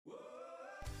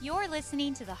You're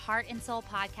listening to the Heart and Soul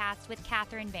podcast with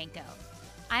Katherine Banco.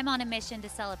 I'm on a mission to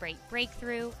celebrate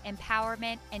breakthrough,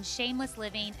 empowerment, and shameless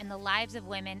living in the lives of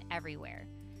women everywhere.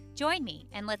 Join me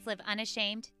and let's live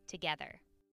unashamed together.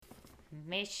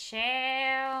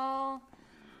 Michelle.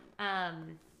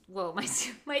 Whoa,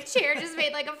 my chair just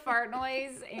made like a fart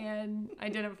noise and I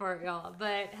didn't fart, y'all.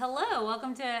 But hello,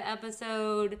 welcome to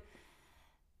episode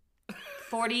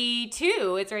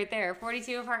 42. It's right there.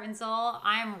 42 of Heart and Soul.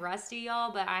 I'm rusty,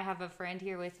 y'all, but I have a friend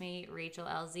here with me, Rachel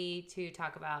LZ, to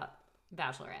talk about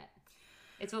Bachelorette.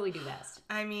 It's what we do best.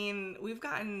 I mean,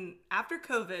 after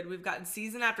COVID, we've gotten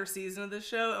season after season of this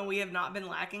show, and we have not been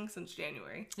lacking since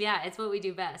January. Yeah, it's what we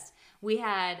do best.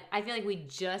 I feel like we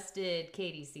just did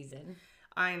Katie's season.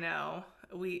 I know.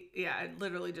 It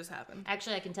literally just happened.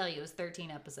 Actually, I can tell you, it was 13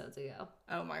 episodes ago.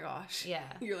 Oh my gosh.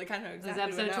 Yeah. You're like, I know exactly. It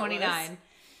was episode 29.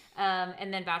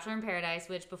 And then Bachelor in Paradise,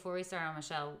 which before we start on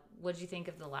Michelle, what did you think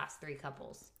of the last three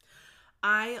couples?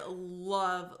 I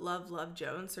love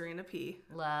Joe and Serena P.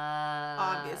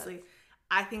 Obviously.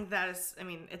 I think that is,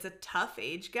 it's a tough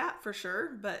age gap for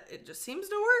sure, but it just seems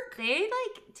to work. They,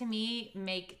 to me,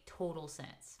 make total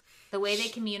sense. The way they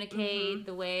communicate,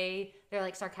 the way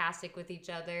they're, sarcastic with each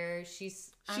other.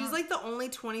 She's like the only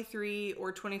 23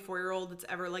 or 24-year-old that's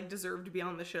ever, deserved to be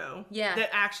on the show. Yeah.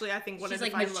 That actually, I think, wanted to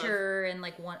find love. She's, mature and,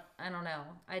 I don't know.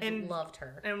 I loved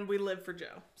her. And we live for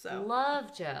Joe, so.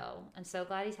 Love Joe. I'm so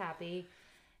glad he's happy.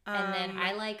 And then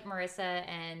I like Marissa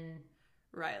and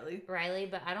Riley,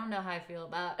 but I don't know how I feel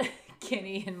about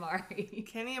Kenny and Mari.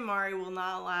 Kenny and Mari will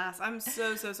not last. I'm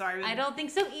so sorry. I don't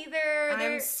think so either.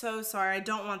 I'm so sorry. I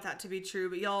don't want that to be true.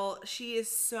 But y'all, she is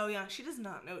so young. She does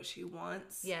not know what she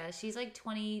wants. Yeah, she's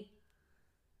 25,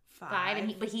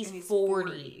 but he's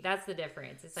 40. That's the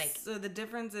difference. It's so the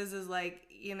difference is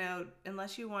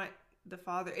unless you want the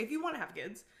father, if you want to have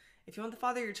kids, if you want the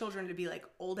father of your children to be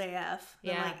old AF,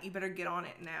 then you better get on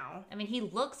it now. I mean, he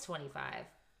looks 25.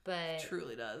 But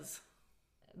truly does.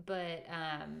 But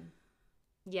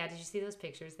yeah, did you see those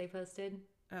pictures they posted?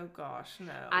 Oh gosh,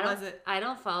 no. I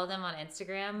don't follow them on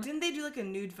Instagram. Didn't they do a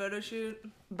nude photo shoot?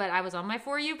 But I was on my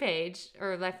For You page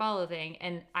or my follow thing,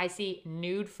 and I see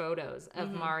nude photos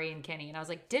of Mari and Kenny, and I was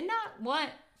like,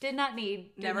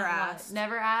 never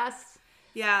asked.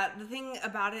 Yeah, the thing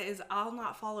about it is I'll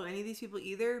not follow any of these people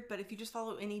either, but if you just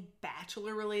follow any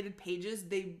Bachelor-related pages,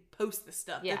 they post this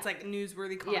stuff. Yeah. It's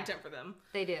newsworthy content for them.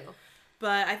 They do.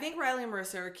 But I think Riley and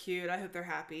Marissa are cute. I hope they're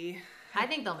happy. I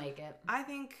think they'll make it. I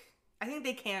think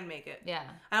they can make it. Yeah.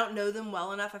 I don't know them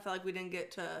well enough. I feel like we didn't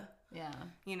get to... Yeah.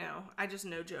 I just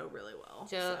know Joe really well.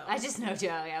 I just know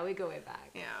Joe. Yeah, we go way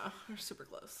back. Yeah, we're super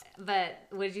close. But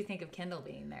what did you think of Kendall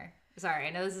being there? Sorry, I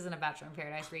know this isn't a Bachelor in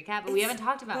Paradise recap, but we haven't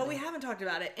talked about it. But we haven't talked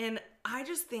about it. And I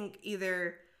just think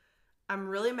either I'm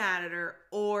really mad at her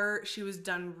or she was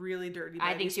done really dirty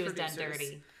by I think she was done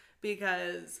dirty.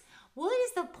 Because... What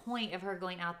is the point of her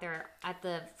going out there at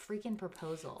the freaking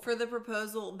proposal? For the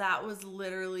proposal, that was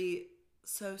literally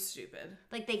so stupid.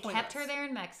 They kept her there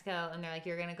in Mexico, and they're like,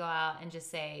 you're going to go out and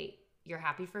just say you're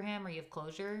happy for him or you have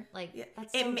closure?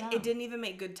 That's so dumb. It didn't even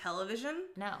make good television.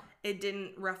 No. It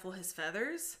didn't ruffle his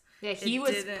feathers. Yeah, he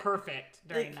was perfect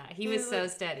during that. He was so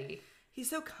steady. He's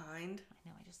so kind. I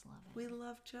know, I just love it. We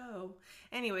love Joe.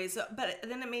 Anyway, but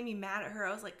then it made me mad at her.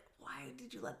 I was like, why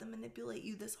did you let them manipulate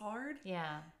you this hard?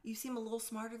 Yeah. You seem a little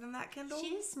smarter than that, Kendall. She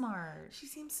is smart. She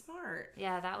seems smart.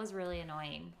 Yeah, that was really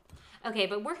annoying. Okay,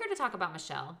 but we're here to talk about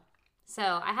Michelle.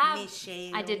 So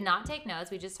I did not take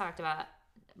notes. We just talked about,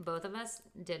 both of us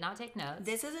did not take notes.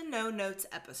 This is a no notes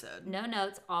episode. No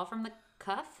notes, all from the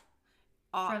cuff.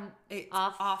 Off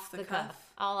the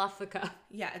cuff. All off the cuff.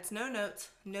 Yeah, it's no notes,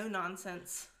 no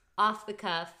nonsense. Off the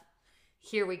cuff.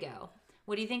 Here we go.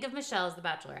 What do you think of Michelle as the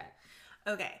Bachelorette?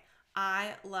 Okay,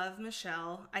 I love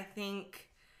Michelle. I think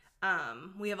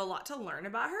we have a lot to learn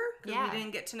about her because we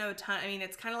didn't get to know a ton.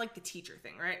 It's kind of like the teacher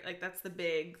thing, right? That's the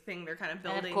big thing they're kind of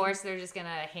building. And of course, they're just gonna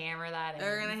hammer that in.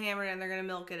 They're gonna hammer it in. They're gonna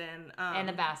milk it in. And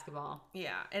the basketball.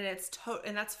 Yeah, and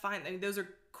and that's fine. Those are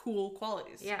cool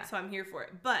qualities. Yeah. So I'm here for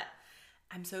it, but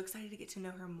I'm so excited to get to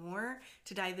know her more,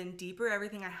 to dive in deeper.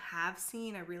 Everything I have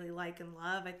seen, I really like and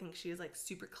love. I think she is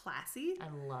super classy. I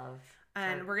love.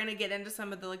 And we're gonna get into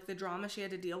some of the drama she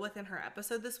had to deal with in her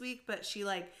episode this week. But she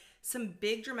some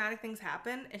big dramatic things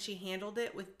happened, and she handled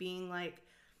it with being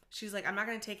she's I'm not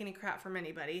gonna take any crap from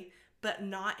anybody, but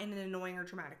not in an annoying or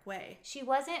dramatic way. She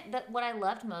wasn't. What I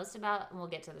loved most about, and we'll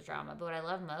get to the drama, but what I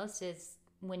loved most is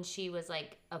when she was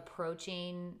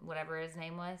approaching whatever his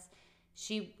name was.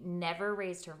 She never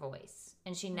raised her voice,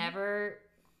 and she never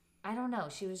I don't know.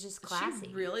 She was just classy.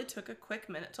 She really took a quick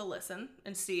minute to listen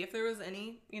and see if there was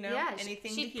any,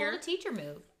 anything to hear. She pulled a teacher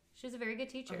move. She was a very good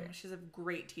teacher. She's a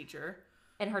great teacher.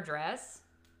 And her dress?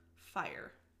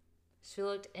 Fire. She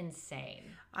looked insane.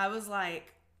 I was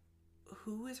like,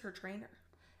 who is her trainer?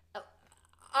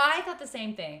 I thought the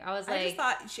same thing. I was like... I just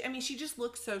thought... she just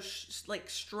looks so,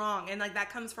 strong. And, that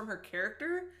comes from her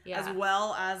character as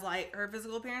well as, her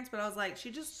physical appearance. But I was like,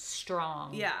 she just...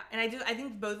 Strong. Yeah. And I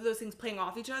think both of those things playing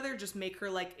off each other just make her,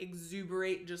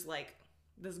 exuberate just,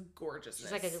 this gorgeousness.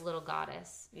 She's like a little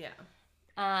goddess. Yeah.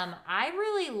 I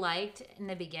really liked in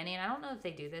the beginning... I don't know if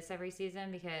they do this every season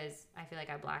because I feel like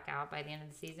I black out by the end of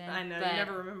the season. I know. You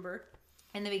never remember.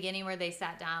 In the beginning where they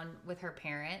sat down with her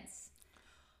parents...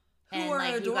 Who are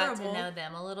adorable. You got to know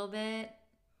them a little bit.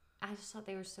 I just thought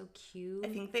they were so cute. I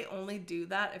think they only do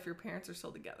that if your parents are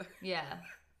still together. Yeah.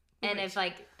 And if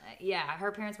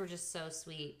her parents were just so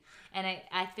sweet. And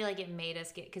I feel like it made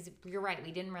us because you're right,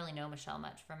 we didn't really know Michelle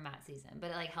much from Matt's season, but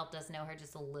it helped us know her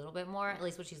just a little bit more, at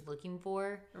least what she's looking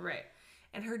for. Right.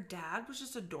 And her dad was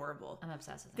just adorable. I'm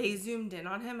obsessed with him. They zoomed in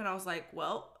on him and I was like,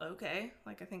 well, okay.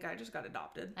 I think I just got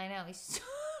adopted. I know.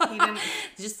 He didn't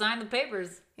just sign the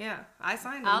papers. Yeah, I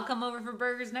signed him. I'll come over for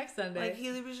burgers next Sunday.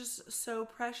 He was just so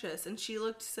precious and she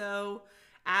looked so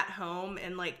at home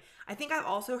and I think I've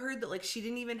also heard that she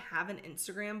didn't even have an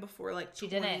Instagram before she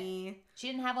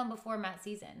didn't have one before Matt's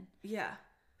season. Yeah.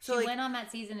 So she went on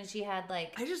Matt's season and she had I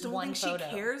just don't think she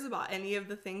cares about any of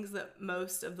the things that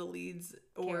most of the leads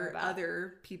or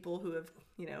other people who have,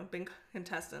 been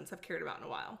contestants have cared about in a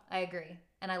while. I agree.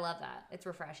 And I love that. It's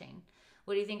refreshing.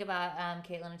 What do you think about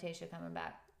Caitlyn and Tayshia coming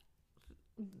back?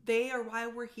 They are why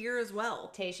we're here as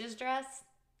well. Tayshia's dress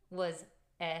was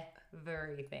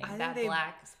everything. That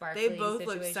black sparkly They both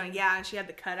looked stunning. Yeah, and she had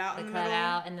the cutout in the middle.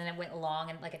 And then it went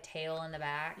long and a tail in the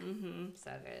back. Mm-hmm.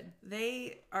 So good.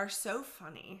 They are so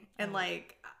funny. And I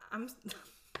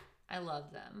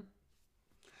love them.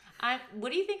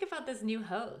 What do you think about this new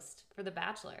host for The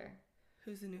Bachelor?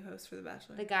 Who's the new host for The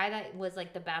Bachelor? The guy that was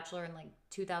The Bachelor in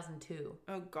 2002.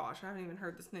 Oh gosh, I haven't even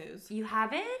heard this news. You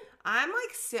haven't? I'm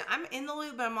I'm in the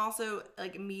loop, but I'm also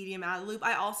medium out of the loop.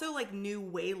 I also knew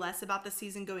way less about the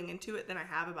season going into it than I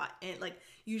have about it.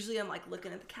 Usually I'm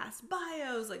looking at the cast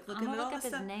bios, looking at all this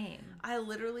stuff. His name. I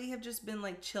literally have just been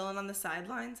chilling on the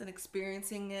sidelines and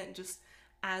experiencing it just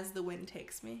as the wind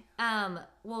takes me.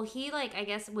 Well, he I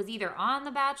guess was either on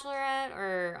The Bachelorette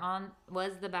or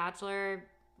was The Bachelor.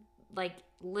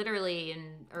 Literally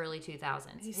in early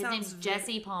 2000s. His name's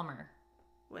Jesse Palmer.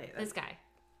 Wait. This guy.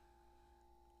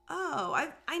 Oh,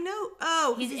 I know.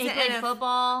 Oh, he played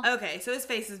football. Okay, so his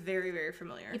face is very, very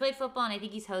familiar. He played football, and I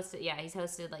think he's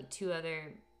hosted 2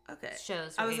 other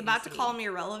shows. I was about to call him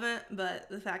irrelevant, but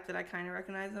the fact that I kind of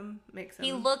recognize him makes him...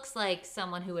 He looks like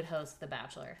someone who would host The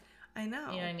Bachelor. I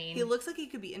know. You know what I mean? He looks like he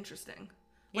could be interesting.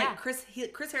 Yeah. Chris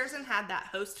Harrison had that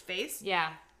host face.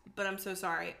 Yeah. But I'm so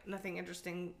sorry. Nothing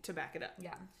interesting to back it up.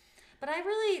 Yeah. But I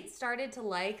really started to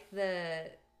like the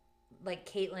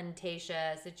Caitlyn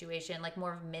Tayshia situation,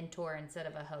 more of a mentor instead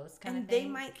of a host kind of thing. And they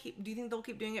might keep... Do you think they'll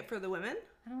keep doing it for the women?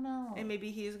 I don't know. And maybe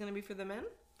he's going to be for the men?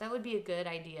 That would be a good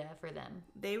idea for them.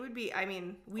 They would be...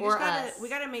 we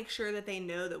gotta make sure that they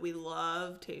know that we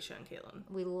love Tayshia and Caitlyn.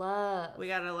 We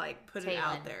gotta put it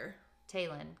out there.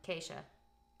 Keisha.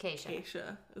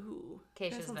 Ooh.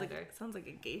 Keisha's better. Sounds like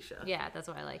a geisha. Yeah, that's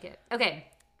why I like it. Okay.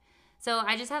 So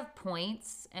I just have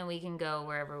points and we can go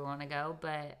wherever we want to go,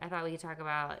 but I thought we could talk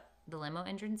about the limo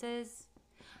entrances.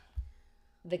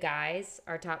 The guys,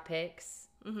 our top picks.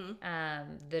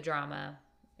 Mm-hmm. The drama,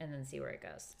 and then see where it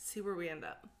goes. See where we end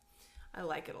up. I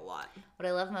like it a lot. What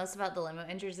I love most about the limo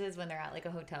entrances when they're at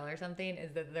a hotel or something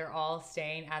is that they're all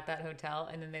staying at that hotel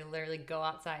and then they literally go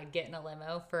outside, get in a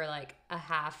limo for a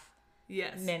half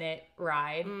minute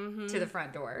ride to the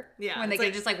front door. Yeah. When they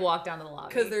could just walk down to the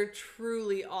lobby. Because they're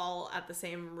truly all at the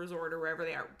same resort or wherever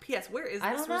they are. P.S. Where is this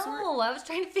resort? I don't know. I was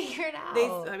trying to figure it out.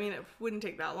 It wouldn't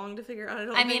take that long to figure out.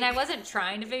 I wasn't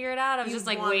trying to figure it out. I was just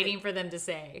waiting for them to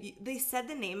say. They said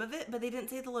the name of it, but they didn't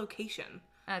say the location.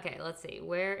 Okay, let's see.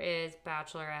 Where is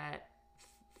Bachelorette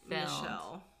filmed?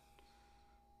 Michelle.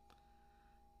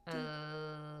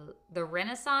 The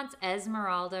Renaissance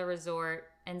Esmeralda Resort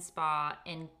and Spa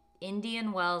in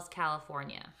Indian Wells,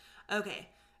 California. Okay.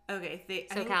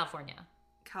 California.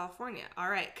 California. All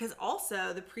right. Because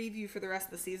also the preview for the rest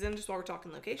of the season, just while we're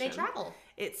talking location. They travel.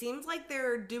 It seems like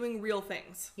they're doing real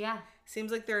things. Yeah.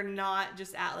 Seems like they're not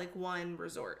just at one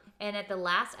resort. And at the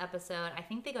last episode, I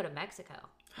think they go to Mexico.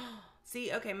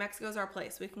 See, okay, Mexico's our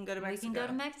place. We can go to Mexico. We can go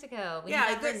to Mexico. We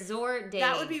can have a resort day.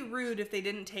 That would be rude if they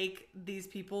didn't take these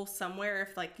people somewhere.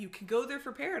 If, like, you could go there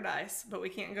for paradise, but we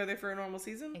can't go there for a normal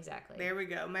season. Exactly. There we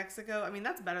go. Mexico. I mean,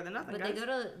 that's better than nothing, but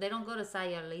guys. they don't go to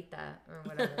Sayulita or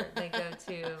whatever. They go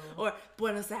to... Or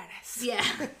Buenos Aires. Yeah.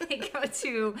 They go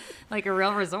to, like, a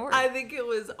real resort. I think it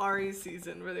was Ari's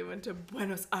season where they went to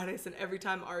Buenos Aires, and every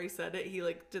time Ari said it, he,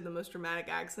 like, did the most dramatic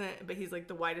accent, but he's, like,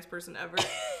 the whitest person ever.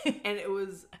 And it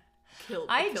was...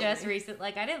 I just recently,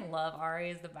 like, I didn't love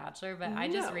Ari as The Bachelor, but I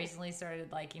just recently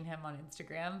started liking him on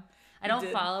Instagram. I don't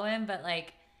follow him, but,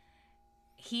 like,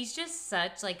 he's just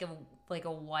such, like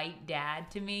a white dad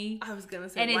to me. I was gonna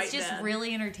say, and it's just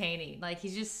really entertaining. Like,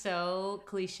 he's just so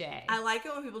cliche. I like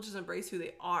it when people just embrace who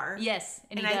they are. Yes,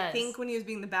 and I think when he was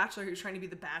being The Bachelor, he was trying to be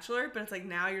The Bachelor, but it's like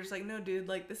now you're just like, no, dude,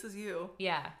 like, this is you.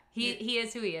 Yeah, he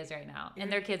is who he is right now,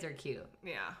 and their kids are cute.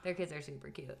 Yeah, their kids are super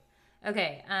cute.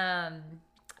 Okay,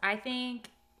 I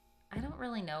think, I don't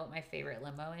really know what my favorite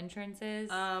limo entrance is.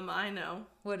 I know.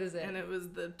 What is it? And it was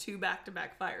the 2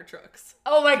 back-to-back fire trucks.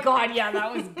 Oh my god, yeah,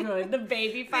 that was good. The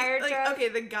baby fire truck. Okay,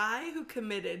 the guy who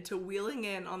committed to wheeling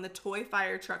in on the toy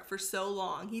fire truck for so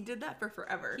long, he did that for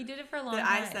forever. He did it for a long time.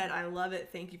 I said, I love it.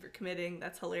 Thank you for committing.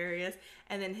 That's hilarious.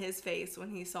 And then his face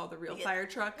when he saw the real fire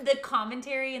truck. The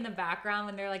commentary in the background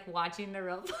when they're like watching the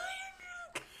real fire.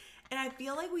 And I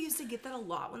feel like we used to get that a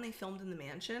lot when they filmed in the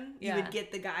mansion. You would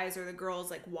get the guys or the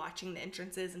girls like watching the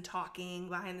entrances and talking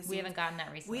behind the scenes. We haven't gotten that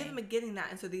recently. We haven't been getting that,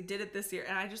 and so they did it this year,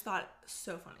 and I just thought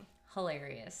so funny.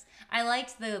 Hilarious. I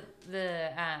liked the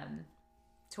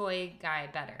toy guy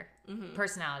better,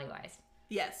 personality wise.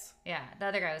 Yes. Yeah, the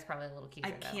other guy was probably a little cuter.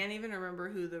 I can't even remember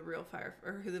who the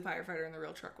firefighter in the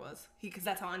real truck was. Because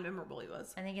that's how unmemorable he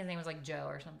was. I think his name was like Joe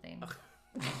or something.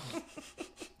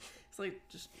 It's like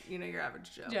just, your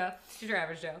average Joe. Joe. Just your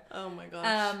average Joe. Oh my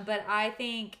gosh. But I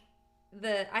think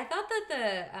I thought that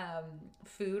the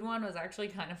food one was actually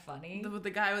kind of funny. With the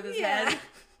guy with his head.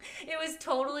 It was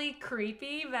totally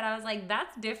creepy, but I was like,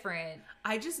 that's different.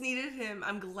 I just needed him.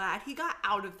 I'm glad he got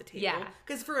out of the table. Yeah.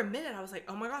 Because for a minute, I was like,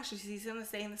 oh my gosh, is he going to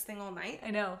stay in this thing all night?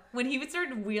 I know. When he would start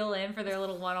to wheel in for their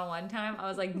little one-on-one time, I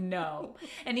was like, no.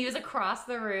 And he was across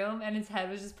the room, and his head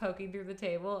was just poking through the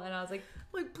table, and I was like...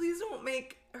 Like, please don't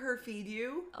make her feed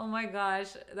you. Oh my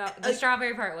gosh. The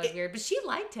strawberry part was weird, but she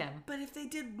liked him. But if they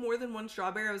did more than one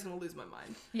strawberry, I was going to lose my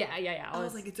mind. Yeah. I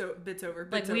was like, bit's over.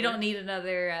 Like, we don't need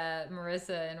another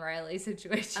Marissa and Riley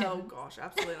situation. Oh gosh,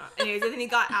 absolutely not. Anyways, and then he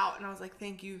got out, and I was like,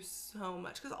 thank you so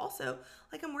much. Because also,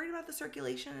 like, I'm worried about the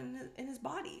circulation in his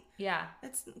body. Yeah.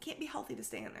 It can't be healthy to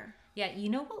stay in there. Yeah, you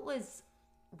know what was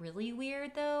really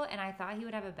weird though, and I thought he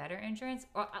would have a better entrance,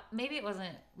 or maybe it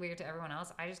wasn't weird to everyone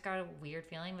else, I just got a weird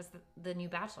feeling, was the new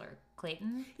Bachelor,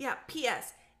 Clayton. Yeah,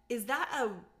 P.S. Is that a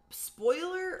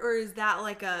spoiler, or is that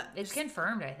like a... It's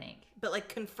confirmed, I think. But like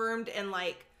confirmed and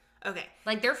like, okay.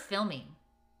 Like they're filming.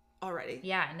 Already.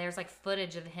 Yeah, and there's like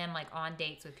footage of him like on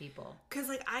dates with people. Because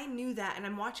like I knew that, and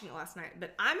I'm watching it last night,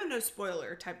 but I'm a no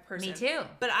spoiler type of person. Me too.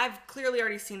 But I've clearly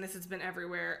already seen this. It's been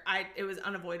everywhere. It was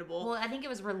unavoidable. Well, I think it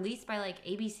was released by like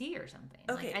ABC or something.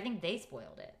 Okay. Like, I think they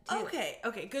spoiled it too.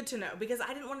 Okay, good to know. Because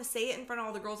I didn't want to say it in front of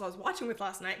all the girls I was watching with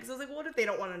last night. Because I was like, what if they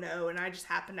don't want to know? And I just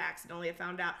happened to accidentally have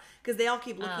found out. Because they all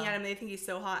keep looking at him. They think he's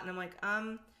so hot. And I'm like,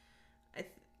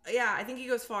 yeah, I think he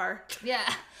goes far. Yeah.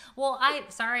 Well,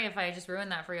 sorry if I just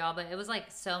ruined that for y'all, but it was like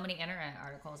so many internet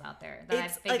articles out there that I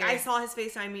figured... Like I saw his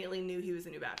face and I immediately knew he was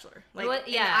a new Bachelor. Like,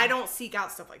 yeah. I don't seek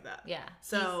out stuff like that. Yeah.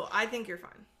 So I think you're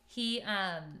fine. He,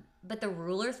 but the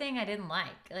ruler thing I didn't like.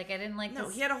 Like, I didn't like No,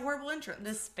 he had a horrible entrance.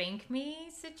 The spank me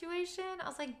situation. I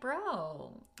was like,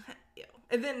 bro. Yeah.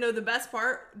 And then, the best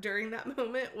part during that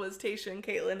moment was Tayshia and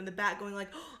Caitlyn in the back going like,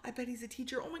 oh, I bet he's a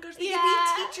teacher. Oh my gosh, they could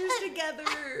be teachers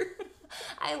together.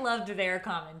 I loved their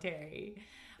commentary.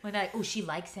 When they're like, oh, she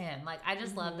likes him. Like, I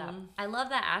just love that. I love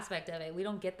that aspect of it. We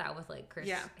don't get that with, like,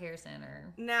 Chris Harrison or...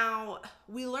 Now,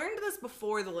 we learned this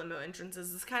before the limo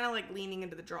entrances. It's kind of, like, leaning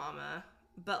into the drama.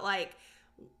 But, like,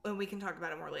 and we can talk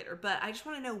about it more later. But I just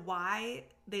want to know why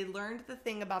they learned the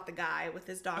thing about the guy with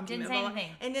his document.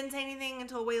 And didn't say anything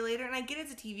until way later. And I get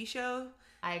it's a TV show.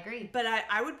 I agree. But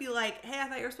I would be like, hey, I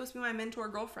thought you were supposed to be my mentor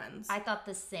girlfriends. I thought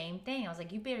the same thing. I was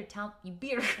like, you better tell me.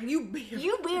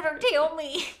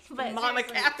 But Mama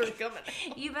Catherine coming.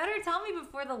 You better tell me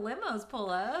before the limos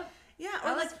pull up.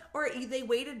 Yeah, or they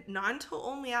waited not until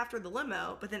only after the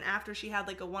limo, but then after she had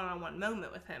like a one-on-one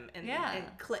moment with him and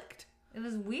clicked. It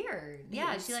was weird.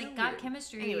 Yeah, she like got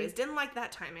chemistry. Anyways, didn't like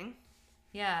that timing.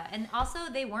 Yeah, and also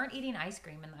they weren't eating ice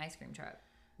cream in the ice cream truck.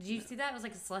 Did you see that? It was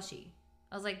like a slushie.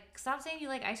 I was like, stop saying you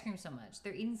like ice cream so much.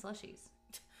 They're eating slushies.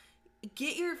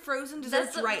 Get your frozen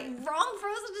desserts right. Wrong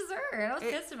frozen dessert. I was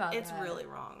pissed about that. It's really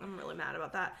wrong. I'm really mad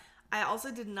about that. I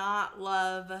also did not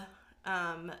love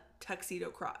Tuxedo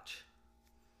Crotch.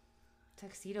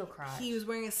 Tuxedo Crotch. He was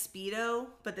wearing a Speedo,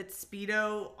 but the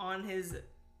Speedo on his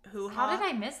hoo-ha. How did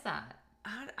I miss that?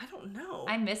 I don't know.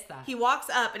 I missed that. He walks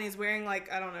up and he's wearing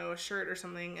like, I don't know, a shirt or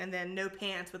something, and then no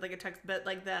pants with like a tux, but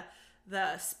like the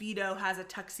Speedo has a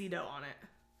tuxedo on it.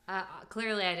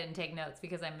 Clearly, I didn't take notes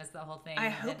because I missed the whole thing. I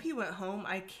hope he went home.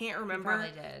 I can't remember. He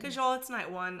probably did. Because y'all, it's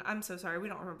night one. I'm so sorry. We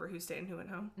don't remember who stayed and who went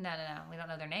home. No. We don't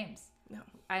know their names. No.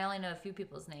 I only know a few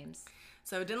people's names.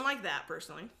 So didn't like that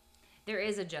personally. There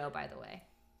is a Joe, by the way.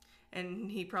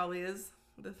 And he probably is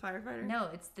the firefighter? No,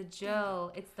 it's the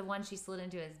Joe. It's the one she slid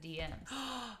into his DMs.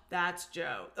 That's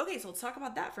Joe. Okay, so let's talk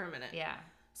about that for a minute. Yeah.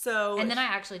 So. And then I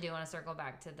actually do want to circle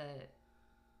back to the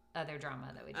other drama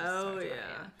that we just talked about.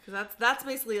 Yeah. Because that's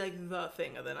basically like the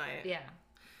thing of the night. Yeah.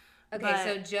 Okay,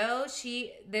 so Joe,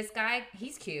 this guy,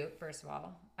 he's cute, first of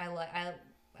all. I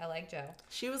like Joe.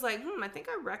 She was like, I think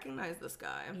I recognize this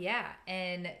guy. Yeah,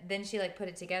 and then she like put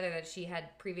it together that she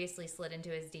had previously slid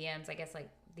into his DMs, I guess like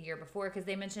the year before, because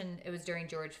they mentioned it was during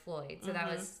George Floyd, so that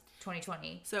was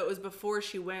 2020. So it was before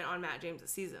she went on Matt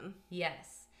James' season.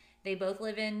 Yes. They both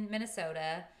live in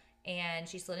Minnesota, and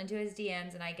she slid into his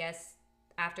DMs, and I guess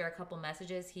after a couple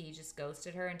messages, he just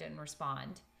ghosted her and didn't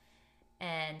respond.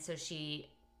 And so she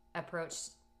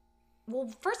approached... Well,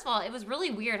 first of all, it was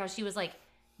really weird how she was like,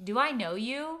 do I know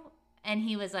you? And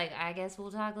he was like, I guess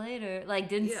we'll talk later. Like,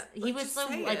 he was so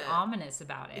like ominous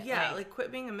about it. Yeah, like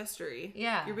quit being a mystery.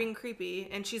 Yeah. You're being creepy.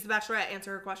 And she's the Bachelorette.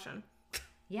 Answer her question.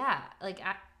 Yeah, like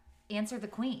answer the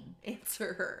queen.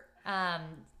 Answer her.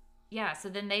 Yeah, so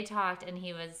then they talked, and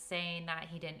he was saying that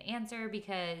he didn't answer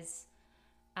because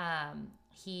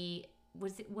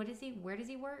where does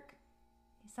he work?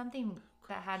 Something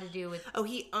that had to do with... Oh,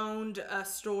 he owned a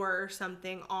store or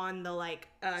something on the like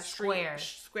square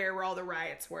where all the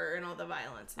riots were and all the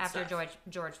violence and after stuff.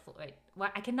 George Floyd.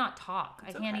 What? I cannot talk.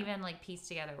 I can't even like piece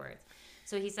together words.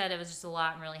 So he said it was just a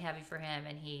lot and really heavy for him,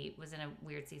 and he was in a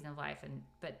weird season of life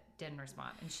but didn't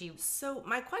respond. And she... So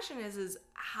my question is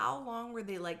how long were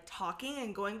they like talking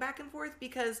and going back and forth?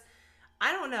 Because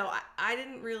I don't know. I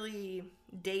didn't really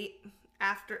date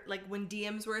after like when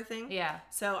DMs were a thing. Yeah.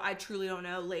 So I truly don't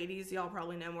know. Ladies, y'all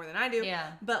probably know more than I do.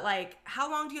 Yeah. But like, how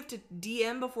long do you have to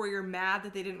DM before you're mad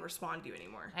that they didn't respond to you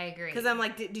anymore? I agree. Because I'm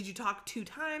like, did you talk 2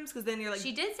 times? Because then you're like...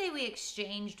 She did say we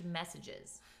exchanged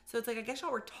messages. So it's like, I guess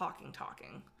y'all were talking.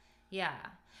 Yeah.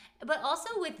 But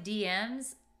also with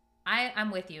DMs, I'm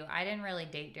with you. I didn't really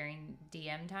date during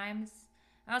DM times.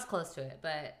 I was close to it,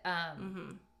 but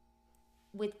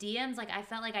with DMs, like I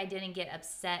felt like I didn't get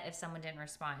upset if someone didn't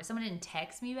respond. If someone didn't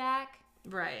text me back,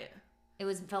 right?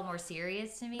 It felt more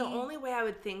serious to me. The only way I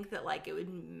would think that like it would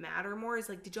matter more is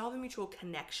like, did y'all have a mutual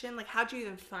connection? Like, how'd you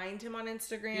even find him on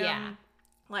Instagram? Yeah.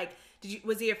 Like,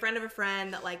 was he a friend of a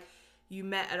friend that like you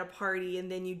met at a party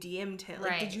and then you DM'd him?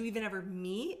 Like, did you even ever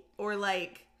meet or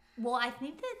like? Well, I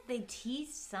think that they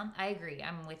teased some. I agree.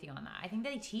 I'm with you on that. I think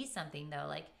they teased something though,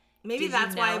 like. Maybe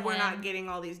that's why we're not getting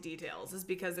all these details, is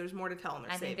because there's more to tell and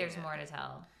they're saving it. I think there's more to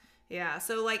tell. Yeah,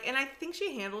 so like, and I think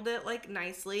she handled it like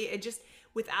nicely. It just,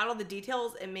 without all the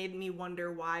details, it made me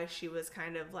wonder why she was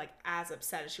kind of like as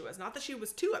upset as she was. Not that she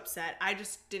was too upset. I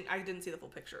didn't see the full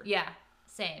picture. Yeah,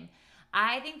 same.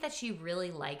 I think that she really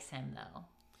likes him though.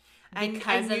 I knew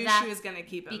she was gonna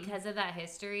keep him because of that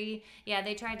history. Yeah,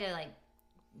 they tried to like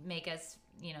make us,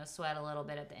 sweat a little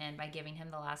bit at the end by giving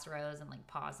him the last rose and like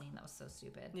pausing. That was so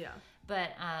stupid. Yeah.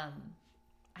 But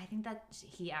I think that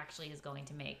he actually is going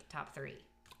to make top 3.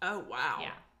 Oh, wow.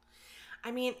 Yeah. I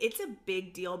mean, it's a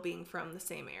big deal being from the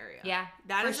same area. Yeah.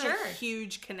 That is a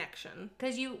huge connection.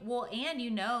 Because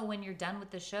when you're done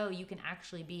with the show, you can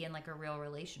actually be in like a real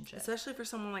relationship. Especially for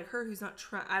someone like her who's not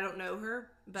trying, I don't know her,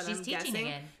 but I'm guessing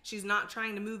again. She's not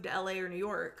trying to move to LA or New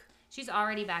York. She's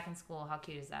already back in school. How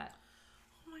cute is that?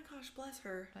 Oh my gosh, bless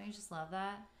her. Don't you just love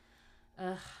that?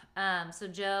 Ugh. So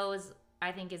Joe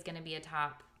I think is going to be a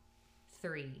top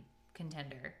 3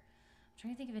 contender. I'm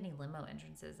trying to think of any limo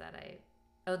entrances that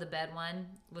the bed one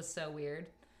was so weird.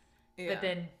 Yeah. But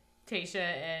then Tayshia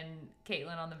and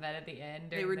Caitlyn on the bed at the end.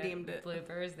 They redeemed it.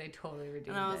 Bloopers. They totally redeemed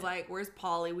it. And I was like, where's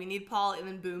Pauly? We need Pauly. And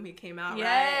then boom, he came out.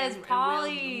 Yes, right?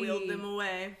 Pauly. And wheeled them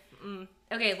away.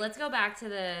 Okay, let's go back to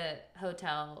the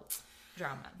hotel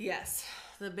drama. Yes.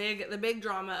 The big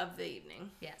drama of the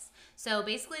evening. Yes. So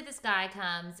basically this guy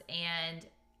comes, and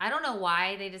I don't know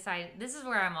why they decided. This is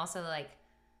where I'm also like,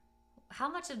 how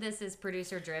much of this is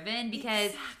producer driven?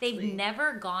 Because they've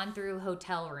never gone through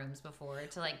hotel rooms before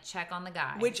to like check on the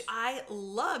guys. Which I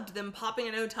loved them popping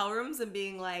in hotel rooms and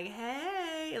being like,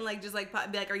 hey, today? And like just like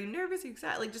be like, are you nervous? Are you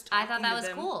excited? Like just I thought that was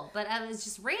cool, but it was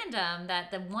just random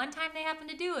that the one time they happen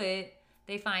to do it,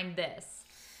 they find this.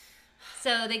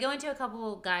 So they go into a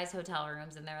couple guys' hotel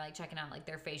rooms and they're like checking out like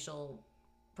their facial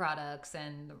products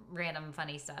and random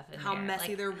funny stuff in how there. Messy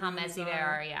like, their how messy they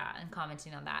are, yeah, and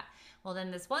commenting on that. Well,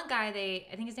 then this one guy,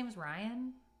 I think his name was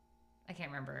Ryan. I can't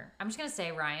remember. I'm just gonna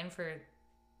say Ryan for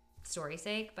story's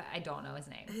sake, but I don't know his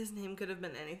name. His name could have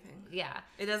been anything. Yeah,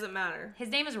 it doesn't matter. His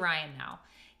name is Ryan now.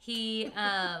 He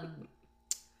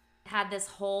had this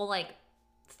whole like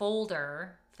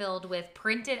folder filled with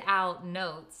printed out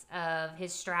notes of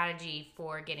his strategy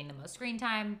for getting the most screen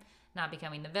time, not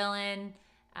becoming the villain.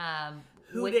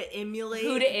 Who to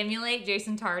emulate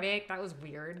Jason Tartick. That was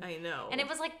weird. I know. And it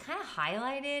was like kind of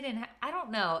highlighted, and I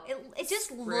don't know. It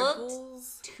just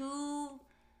looked too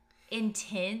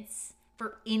intense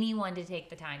for anyone to take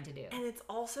the time to do. And it's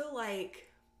also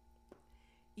like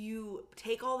you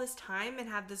take all this time and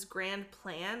have this grand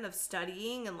plan of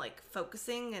studying and like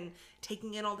focusing and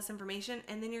taking in all this information,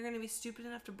 and then you're going to be stupid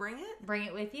enough to bring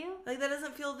it with you. Like that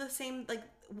doesn't feel the same. Like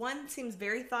one seems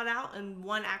very thought out and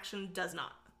one action does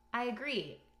not. I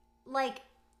agree. Like,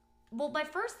 well, my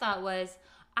first thought was,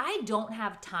 I don't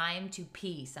have time to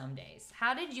pee some days.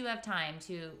 How did you have time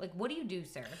to, like, what do you do,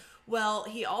 sir? Well,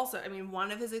 he also, I mean, one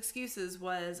of his excuses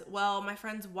was, well, my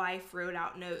friend's wife wrote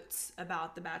out notes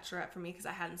about The Bachelorette for me because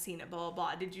I hadn't seen it, blah, blah,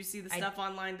 blah. Did you see the stuff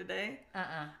online today?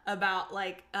 About,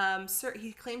 like, sir,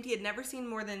 he claimed he had never seen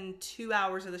more than 2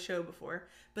 hours of the show before,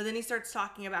 but then he starts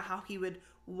talking about how he would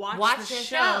watch the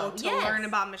show to learn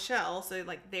about Michelle. So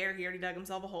like there, he already dug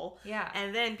himself a hole. Yeah.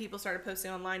 And then people started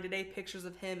posting online today pictures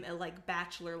of him at like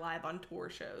Bachelor Live on tour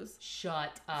shows.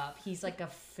 Shut up. He's like a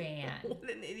fan. What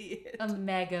an idiot. A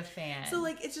mega fan. So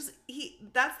like it's just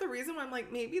that's the reason why I'm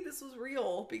like, maybe this was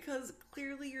real, because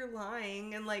clearly you're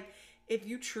lying. And like if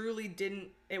you truly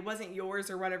it wasn't yours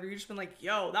or whatever, you just been like,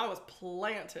 yo, that was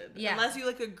planted. Yeah. Unless you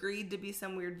like agreed to be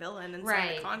some weird villain and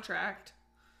signed a contract.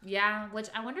 Yeah, which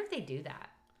I wonder if they do that.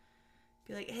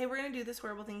 Be like, hey, we're going to do this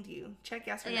horrible thing to you. Check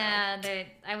yes or no. Yeah,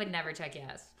 I would never check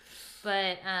yes.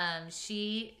 But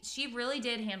she really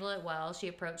did handle it well. She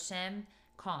approached him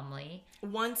calmly.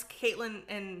 Once Caitlyn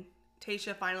and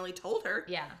Tayshia finally told her.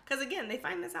 Yeah. Because, again, they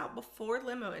find this out before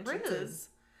limo entrances.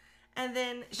 Rude. And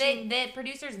then the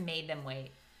producers made them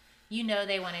wait. You know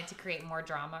they wanted to create more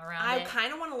drama around it. I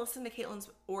kind of want to listen to Caitlyn's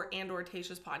or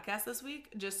Tayshia's podcast this week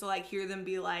just to like hear them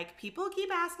be like, people keep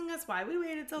asking us why we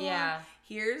waited so long.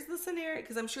 Here's the scenario,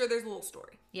 because I'm sure there's a little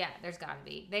story. Yeah, there's got to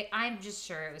be. I'm just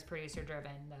sure it was producer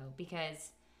driven though,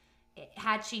 because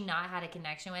had she not had a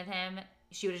connection with him,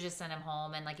 she would have just sent him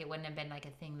home, and like it wouldn't have been like a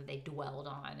thing that they dwelled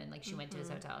on, and like she went to his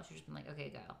hotel. She just been like, okay,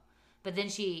 go. But then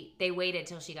they waited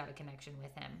till she got a connection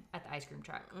with him at the ice cream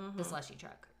truck, the slushy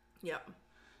truck. Yep.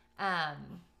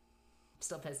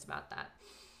 Still pissed about that.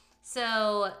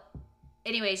 So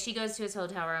anyway, she goes to his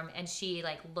hotel room and she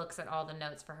like looks at all the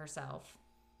notes for herself,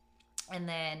 and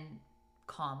then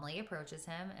calmly approaches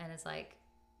him and is like,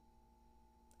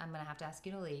 I'm gonna have to ask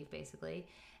you to leave, basically.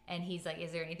 And he's like,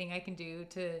 is there anything I can do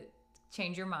to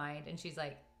change your mind? And she's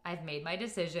like, I've made my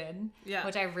decision. Yeah.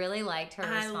 Which I really liked her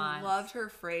response. I loved her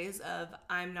phrase of,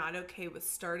 I'm not okay with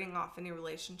starting off any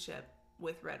relationship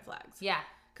with red flags. Yeah.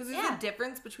 Because there's a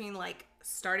difference between like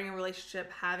starting a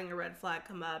relationship, having a red flag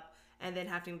come up, and then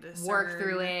having to work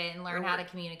through it and learn how to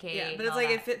communicate. Yeah, but it's like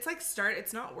if it's like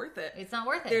it's not worth it. It's not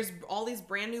worth it. There's all these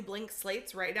brand new blank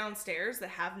slates right downstairs that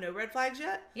have no red flags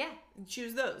yet. Yeah.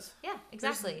 Choose those. Yeah,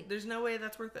 exactly. There's no way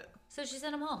that's worth it. So she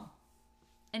sent him home.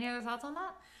 Any other thoughts on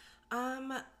that? I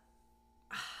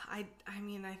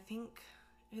mean, I think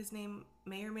his name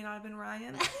may or may not have been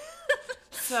Ryan.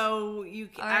 So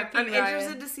I'm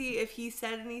interested to see if he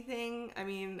said anything. I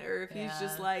mean, or if he's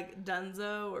just like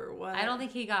Dunzo or what. I don't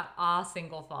think he got a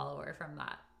single follower from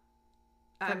that.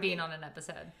 From being on an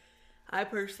episode. I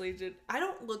personally did. I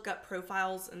don't look up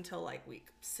profiles until like week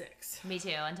 6. Me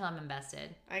too, until I'm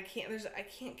invested. I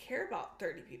can't care about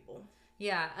 30 people.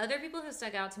 Yeah. Other people who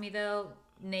stuck out to me though,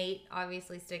 Nate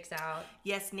obviously sticks out.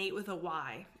 Yes, Nate with a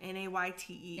Y.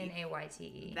 N-A-Y-T-E.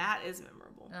 N-A-Y-T-E. That is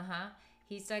memorable. Uh-huh.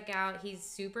 He stuck out. He's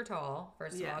super tall,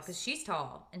 first of all, because she's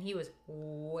tall, and he was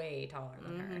way taller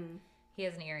than her. He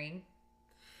has an earring.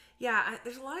 Yeah,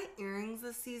 there's a lot of earrings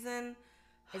this season.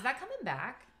 Is that coming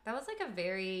back? That was like a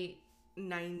very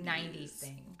 90s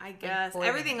thing. I guess. Like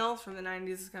everything else from the 90s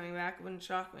is coming back. It wouldn't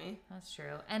shock me. That's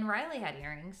true. And Riley had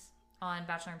earrings on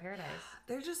Bachelor in Paradise.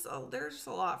 They're just a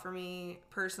lot for me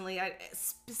personally.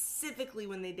 Specifically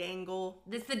when they dangle.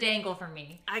 It's the dangle for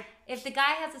me. If the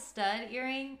guy has a stud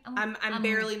earring, I'm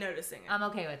barely noticing it. I'm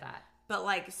okay with that. But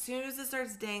like as soon as it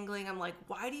starts dangling, I'm like,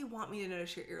 why do you want me to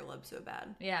notice your earlobe so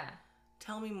bad? Yeah.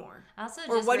 Tell me more. Also,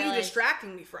 or what are you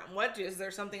distracting me from? What is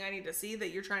there something I need to see that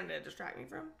you're trying to distract me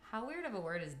from? How weird of a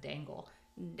word is dangle?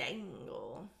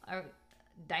 Dangle. Or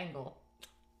dangle.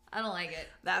 I don't like it.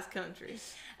 That's country.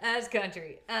 That's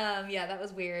country. Yeah, that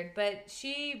was weird. But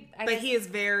he is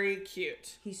very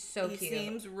cute. He's so cute. He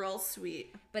seems real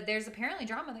sweet. But there's apparently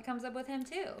drama that comes up with him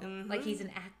too. Mm-hmm. Like he's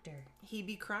an actor. He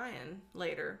be crying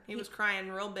later. He was crying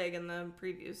real big in the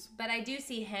previews. But I do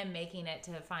see him making it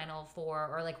to Final Four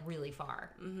or like really far.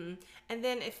 Mm-hmm. And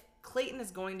then if Clayton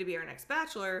is going to be our next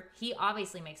Bachelor, he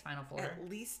obviously makes Final Four. At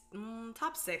least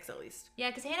top 6 at least. Yeah,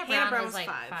 because Hannah Brown was like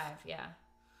 5. Yeah.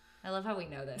 I love how we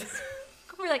know this.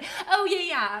 We're like, oh,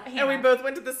 yeah. Hannah. And we both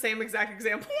went to the same exact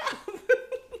example. Yeah.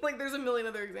 Like, there's a million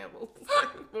other examples.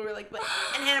 But we're like,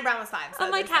 and Hannah Brown was 5. So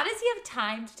I'm like, how does he have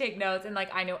time to take notes? And,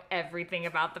 like, I know everything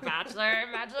about The Bachelor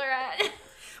and Bachelorette.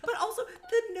 But also,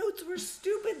 the notes were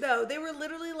stupid, though. They were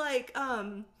literally like,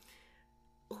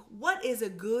 what is a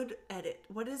good edit?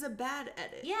 What is a bad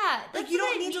edit? Yeah. Like, you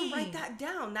don't need to write that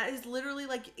down. That is literally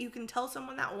like, you can tell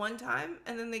someone that one time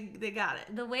and then they got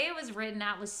it. The way it was written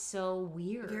out was so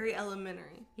weird. Very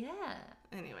elementary. Yeah.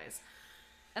 Anyways.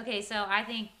 Okay, so I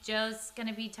think Joe's going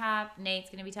to be top. Nate's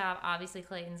going to be top. Obviously,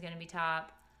 Clayton's going to be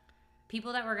top.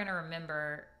 People that we're going to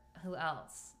remember, who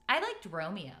else? I liked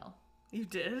Romeo. You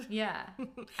did? Yeah.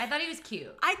 I thought he was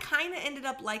cute. I kind of ended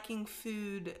up liking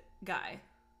Food Guy.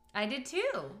 I did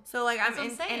too. So like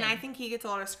and I think he gets a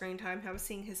lot of screen time. I was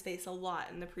seeing his face a lot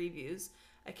in the previews.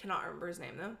 I cannot remember his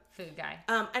name though. Food Guy.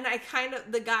 And I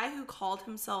the guy who called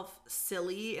himself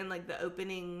silly in like the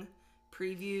opening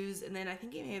previews, and then I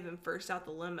think he may have been first out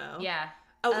the limo. Yeah.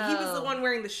 Oh, he was the one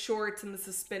wearing the shorts and the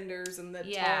suspenders and the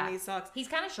tall knee socks. He's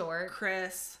kind of short.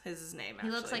 Chris is his name,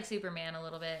 actually. He looks like Superman a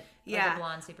little bit. Yeah. Like a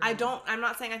blonde Superman. I'm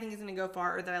not saying I think he's going to go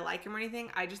far or that I like him or anything.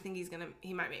 I just think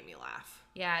he might make me laugh.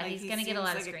 Yeah, like, he's going to get a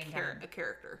lot of screen time. A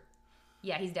character.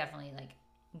 Yeah, he's definitely like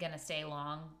going to stay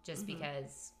long just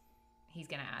because he's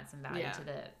going to add some value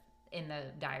to in the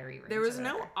diary room. There was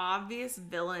no obvious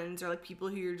villains or like people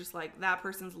who you're just like, that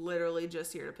person's literally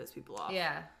just here to piss people off.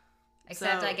 Yeah.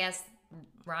 Except I guess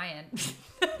Ryan.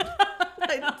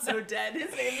 It's so dead.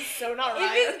 His name is so not Ryan.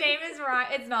 If his name is Ryan,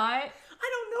 it's not. I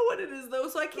don't know what it is though,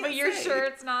 so I can't. But you're sure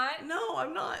it's not? No,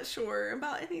 I'm not sure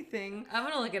about anything. I'm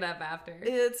gonna look it up after.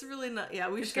 It's really not.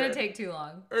 Yeah, it's gonna take too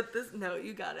long. No,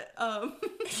 you got it.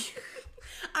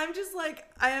 I'm just like,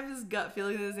 I have this gut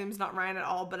feeling that his name's not Ryan at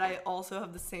all, but I also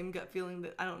have the same gut feeling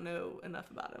that I don't know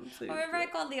enough about him. So remember I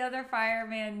called the other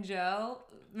fireman Joe?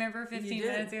 Remember 15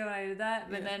 minutes ago when I did that?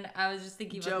 But then I was just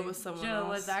thinking Joe was someone Joe else.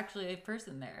 was actually a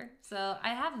person there. So I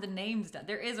have the names done.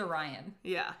 There is a Ryan.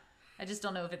 Yeah. I just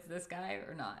don't know if it's this guy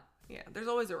or not. Yeah, there's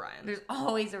always a Ryan. There's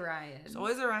always a Ryan. There's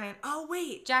always a Ryan. Oh,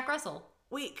 wait. Jack Russell.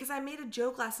 Wait, because I made a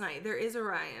joke last night. There is a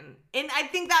Ryan. And I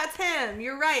think that's him.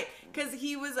 You're right. Because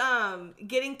he was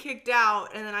getting kicked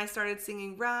out, and then I started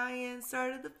singing, Ryan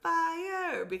started the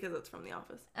fire, because it's from The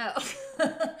Office.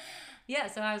 Oh. Yeah,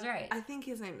 so I was right. I think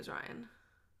his name is Ryan.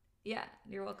 Yeah,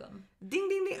 you're welcome. Ding,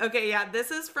 ding, ding. Okay, yeah, this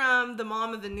is from the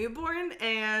mom of the newborn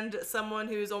and someone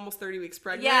who's almost 30 weeks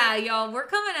pregnant. Yeah, y'all, we're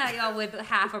coming at y'all with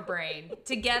half a brain.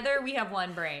 Together, we have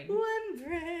one brain. One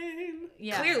brain.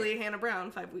 Yeah. Clearly, Hannah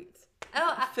Brown, 5 weeks.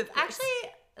 Oh, actually,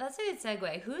 that's a good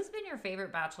segue. Who's been your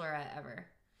favorite Bachelorette ever?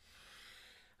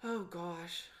 Oh,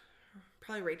 gosh.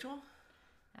 Probably Rachel.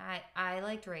 I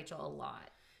liked Rachel a lot.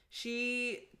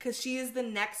 Because she is the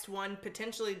next one,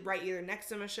 potentially right either next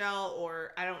to Michelle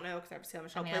or I don't know because I have to see how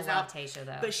Michelle plays out. I love Tayshia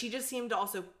though. But she just seemed to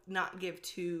also not give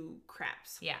two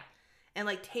craps. Yeah. And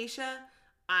like Tayshia,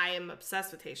 I am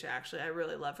obsessed with Tayshia actually. I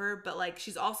really love her. But like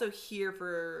she's also here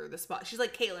for the spot. She's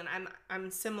like Caitlyn.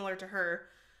 I'm similar to her.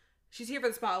 She's here for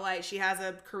the spotlight. She has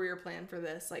a career plan for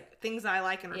this. Like things I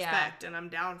like and respect and I'm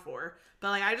down for.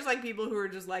 But like I just like people who are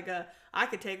just like I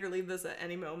could take or leave this at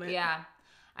any moment. Yeah.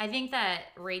 I think that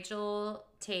Rachel,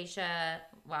 Tayshia,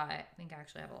 wow, I think I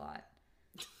actually have a lot.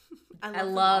 I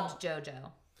loved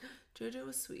JoJo. JoJo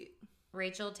was sweet.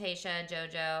 Rachel, Tayshia,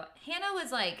 JoJo. Hannah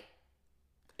was like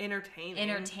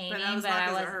entertaining,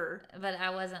 but I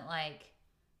wasn't like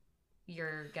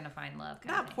you're gonna find love.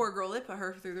 That poor girl, they put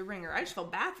her through the ringer. I just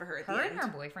felt bad for her at the end. Her and her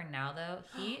boyfriend now though,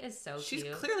 he is so cute.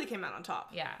 She clearly came out on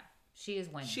top. Yeah. She is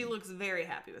winning. She looks very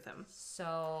happy with him.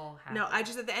 So happy. No, I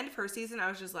just, at the end of her season, I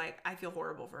was just like, I feel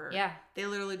horrible for her. Yeah. They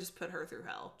literally just put her through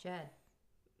hell. Jed.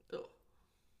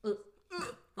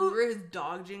 Remember his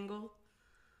dog jingle?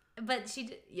 But she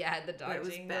did, yeah, the dog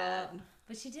jingle. It was bad.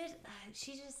 But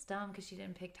she's just dumb because she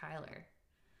didn't pick Tyler.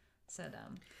 So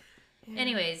dumb. Yeah.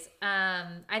 Anyways,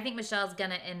 I think Michelle's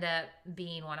gonna end up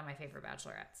being one of my favorite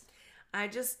Bachelorettes. I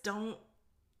just don't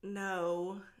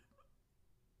know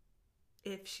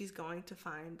if she's going to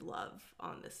find love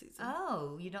on this season.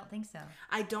 Oh, you don't think so?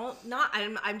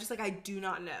 I'm just like, I do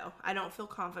not know. I don't feel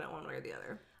confident one way or the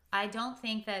other. I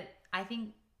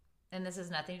think, and this has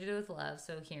nothing to do with love,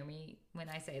 so hear me when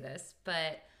I say this,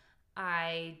 but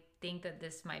I think that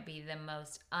this might be the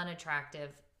most unattractive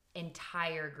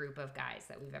entire group of guys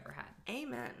that we've ever had.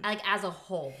 Amen. Like, as a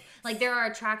whole. Like, there are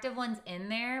attractive ones in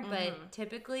there, but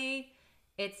typically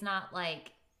it's not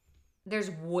like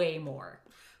there's way more.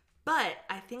 But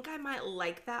I think I might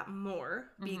like that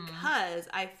more because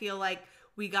I feel like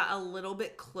we got a little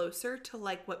bit closer to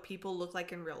like what people look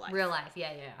like in real life. Real life,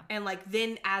 yeah. And like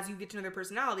then as you get to know their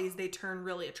personalities, they turn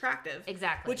really attractive.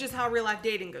 Exactly. Which is how real life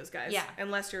dating goes, guys. Yeah.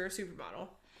 Unless you're a supermodel.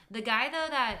 The guy though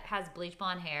that has bleach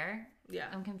blonde hair, yeah,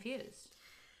 I'm confused.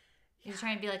 He's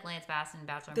trying to be like Lance Bass in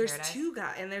Bachelor in Paradise. There's 2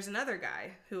 guys, and there's another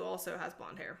guy who also has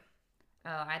blonde hair.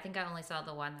 Oh, I think I only saw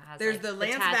the one that has. There's like, the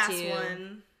Lance Bass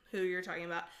one who you're talking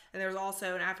about, and there's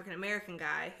also an African American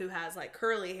guy who has like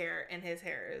curly hair, and his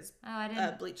hair is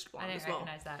bleached blonde as well. I didn't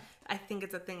recognize that. I think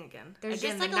it's a thing again. There's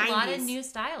just like a lot of new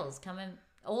styles coming,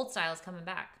 old styles coming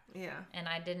back. Yeah, and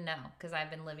I didn't know because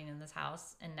I've been living in this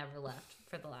house and never left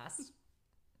for the last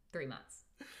 3 months.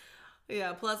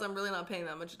 Yeah, plus I'm really not paying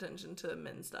that much attention to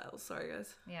men's styles. Sorry,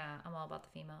 guys. Yeah, I'm all about the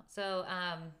female. So,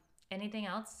 anything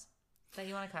else that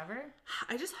you want to cover?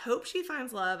 I just hope she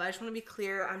finds love. I just want to be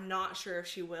clear. I'm not sure if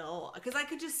she will. Because I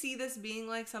could just see this being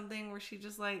like something where she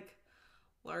just like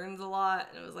learns a lot.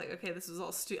 And it was like, okay, this was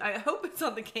all stupid. I hope it's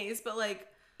not the case, but like.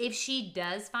 If she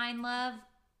does find love,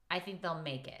 I think they'll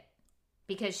make it.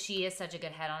 Because she is such a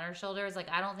good head on her shoulders. Like,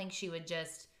 I don't think she would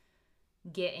just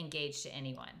get engaged to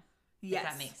anyone. Yes. If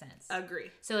that makes sense. Agree.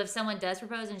 So if someone does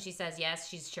propose and she says yes,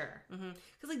 she's sure.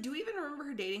 Because, like, do we even remember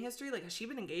her dating history? Like, has she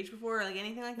been engaged before or, like,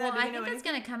 anything like that? Well, I think that's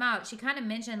going to come out. She kind of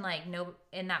mentioned, like, no,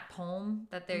 in that poem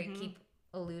that they keep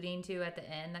alluding to at the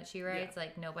end that she writes,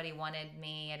 like, nobody wanted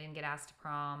me. I didn't get asked to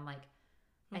prom. Like,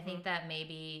 I think that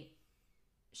maybe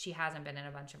she hasn't been in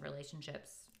a bunch of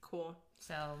relationships. Cool.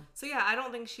 So yeah, I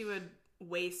don't think she would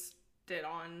waste it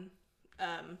on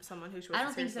someone who she wasn't I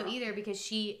don't think so about. either because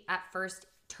she, at first,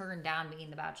 turned down being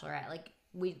the Bachelorette. Like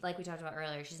we talked about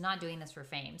earlier, she's not doing this for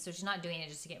fame, so she's not doing it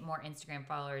just to get more Instagram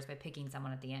followers by picking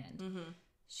someone at the end.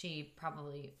 She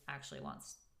probably actually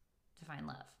wants to find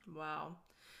love. Wow.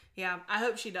 Yeah, I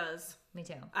hope she does. Me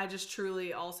too. I just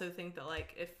truly also think that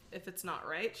like if it's not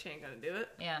right, she ain't gonna do it.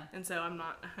 Yeah. And so I'm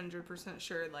not 100%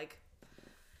 sure like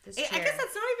I guess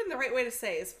that's not even the right way to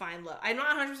say is find love. I'm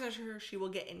not 100% sure she will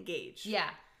get engaged. Yeah.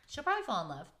 She'll probably fall in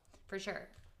love for sure.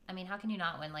 I mean, how can you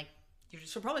not when like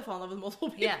she'll probably fall in love with multiple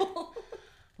people. Yeah.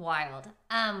 Wild.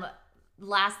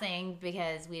 Last thing,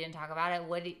 because we didn't talk about it,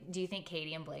 what do you think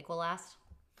Katie and Blake will last?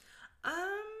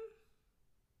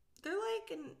 They're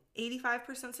like an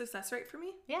 85% success rate for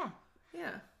me. Yeah.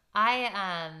 Yeah.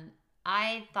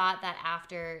 I thought that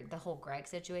after the whole Greg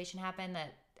situation happened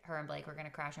that her and Blake were going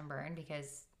to crash and burn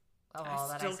because of all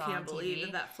that I saw on TV. I still can't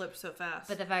believe that flipped so fast.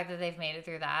 But the fact that they've made it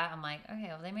through that, I'm like, okay,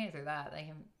 well, they made it through that. They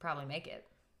can probably make it.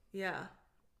 Yeah.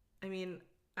 I mean,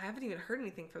 I haven't even heard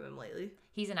anything from him lately.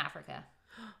 He's in Africa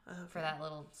okay. for that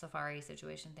little safari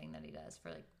situation thing that he does for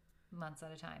like months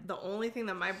at a time. The only thing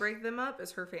that might break them up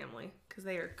is her family because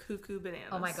they are cuckoo bananas.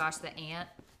 Oh my gosh, the aunt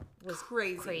was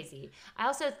crazy. I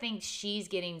also think she's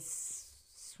getting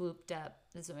swooped up.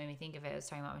 This is what made me think of it. I was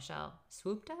talking about Michelle.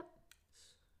 Swooped up?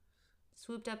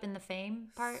 Swooped up in the fame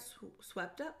part?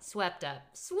 Swept up? Swept up.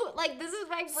 Like, this is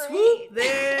my brain. Swoop,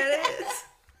 there it is.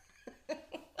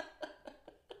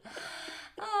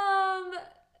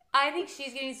 I think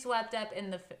she's getting swept up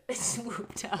in the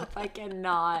swooped up. I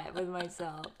cannot with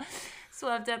myself.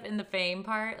 Swept up in the fame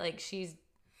part. Like she's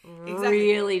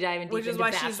really diving deep into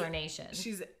Bachelor Nation.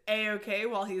 She's A-okay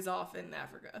while he's off in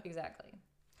Africa. Exactly.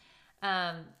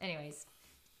 Anyways,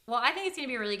 well, I think it's gonna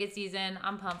be a really good season.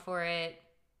 I'm pumped for it.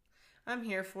 I'm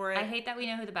here for it. I hate that we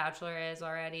know who the Bachelor is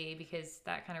already because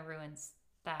that kind of ruins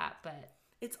that. But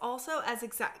it's also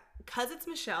because it's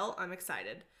Michelle. I'm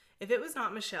excited. If it was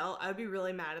not Michelle, I would be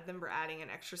really mad at them for adding an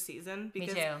extra season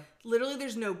because literally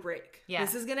there's no break. Yeah.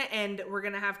 This is going to end. We're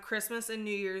going to have Christmas and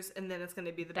New Year's and then it's going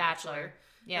to be The Bachelor.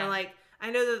 Yeah. And like, I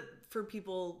know that for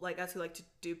people like us who like to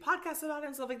do podcasts about it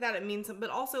and stuff like that, it means something, but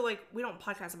also like we don't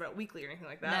podcast about it weekly or anything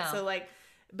like that. No. So like,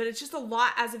 but it's just a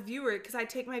lot as a viewer because I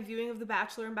take my viewing of The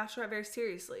Bachelor and Bachelorette very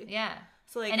seriously. Yeah.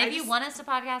 So like, and if you want us to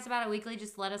podcast about it weekly,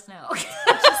 just let us know.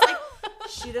 Just like,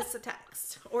 shoot us a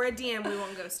text or a DM. We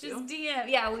won't ghost you. Just DM.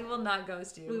 Yeah, we will not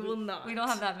ghost you. We will not. We don't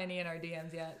have that many in our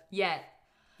DMs yet.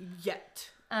 Yet.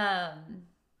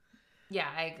 Yeah,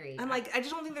 I agree. I'm like, I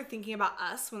just don't think they're thinking about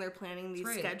us when they're planning these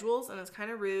schedules, and it's kind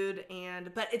of rude.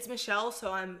 But it's Michelle,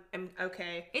 so I'm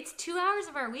okay. It's 2 hours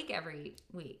of our week every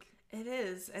week. It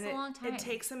is, and it's a long time. It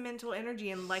takes some mental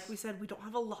energy, and like we said, we don't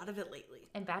have a lot of it lately.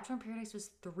 And Bachelor in Paradise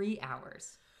was 3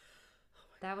 hours.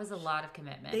 That was a lot of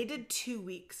commitment. They did 2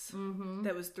 weeks. Mm-hmm.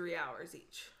 That was 3 hours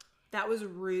each. That was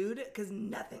rude because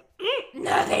nothing.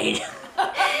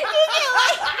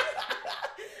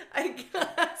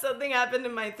 Something happened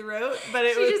in my throat, but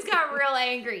she just got real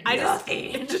angry.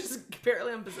 It just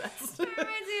barely I'm possessed. It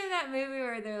reminds me of that movie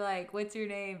where they're like, "What's your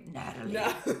name?" Natalie.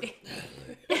 No.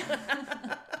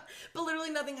 But literally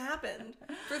nothing happened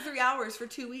for 3 hours for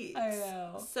 2 weeks. I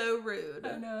know. So rude.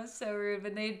 I know, so rude.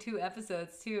 But they had 2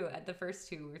 episodes too. At the first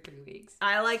 2 were 3 weeks.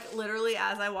 I literally,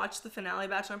 as I watched the finale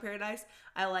Bachelor in Paradise,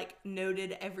 I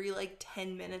noted every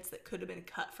 10 minutes that could have been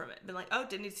cut from it. Been like, oh,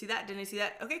 didn't need to see that. Didn't need to see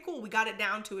that. Okay, cool. We got it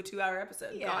down to a 2-hour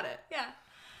episode. Yeah. Got it.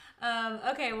 Yeah.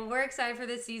 Okay, well, we're excited for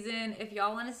this season. If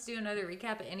y'all want us to do another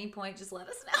recap at any point, just let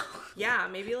us know. Yeah,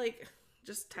 maybe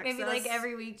just text us. Maybe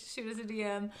every week, shoot us a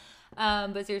DM.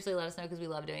 But seriously, let us know because we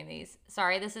love doing these.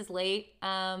 Sorry this is late,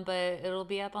 but it'll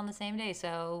be up on the same day,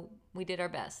 so we did our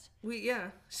best.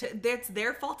 That's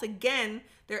their fault again.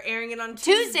 They're airing it on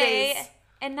Tuesday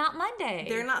and not Monday.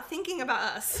 They're not thinking about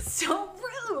us. So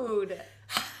rude.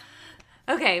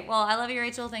 Okay, well, I love you,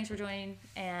 Rachel. Thanks for joining.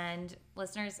 And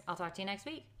listeners, I'll talk to you next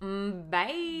week.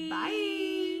 Bye.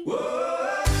 Bye.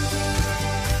 Whoa.